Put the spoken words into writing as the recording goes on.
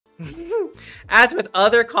as with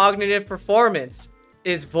other cognitive performance,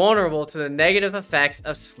 is vulnerable to the negative effects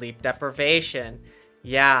of sleep deprivation.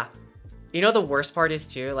 Yeah. You know the worst part is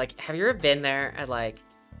too, like, have you ever been there at like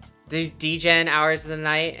the degen hours of the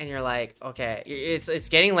night and you're like, okay, it's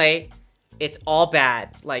getting late, it's all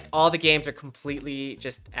bad, like all the games are completely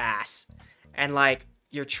just ass, and like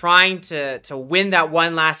you're trying to win that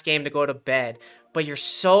one last game to go to bed, but you're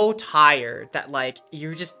so tired that like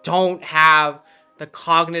you just don't have the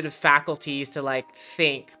cognitive faculties to like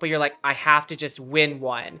think, but you're like, I have to just win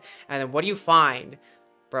one. And then what do you find?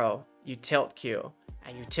 Bro, you tilt Q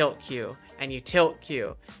and you tilt Q and you tilt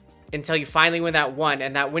Q until you finally win that one.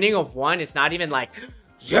 And that winning of one is not even like,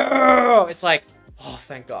 yeah, it's like, oh,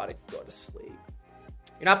 thank God I can go to sleep.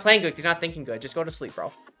 You're not playing good because you're not thinking good. Just go to sleep,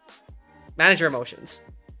 bro. Manage your emotions.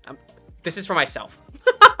 This is for myself.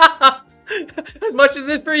 As much as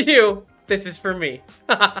this is for you, this is for me.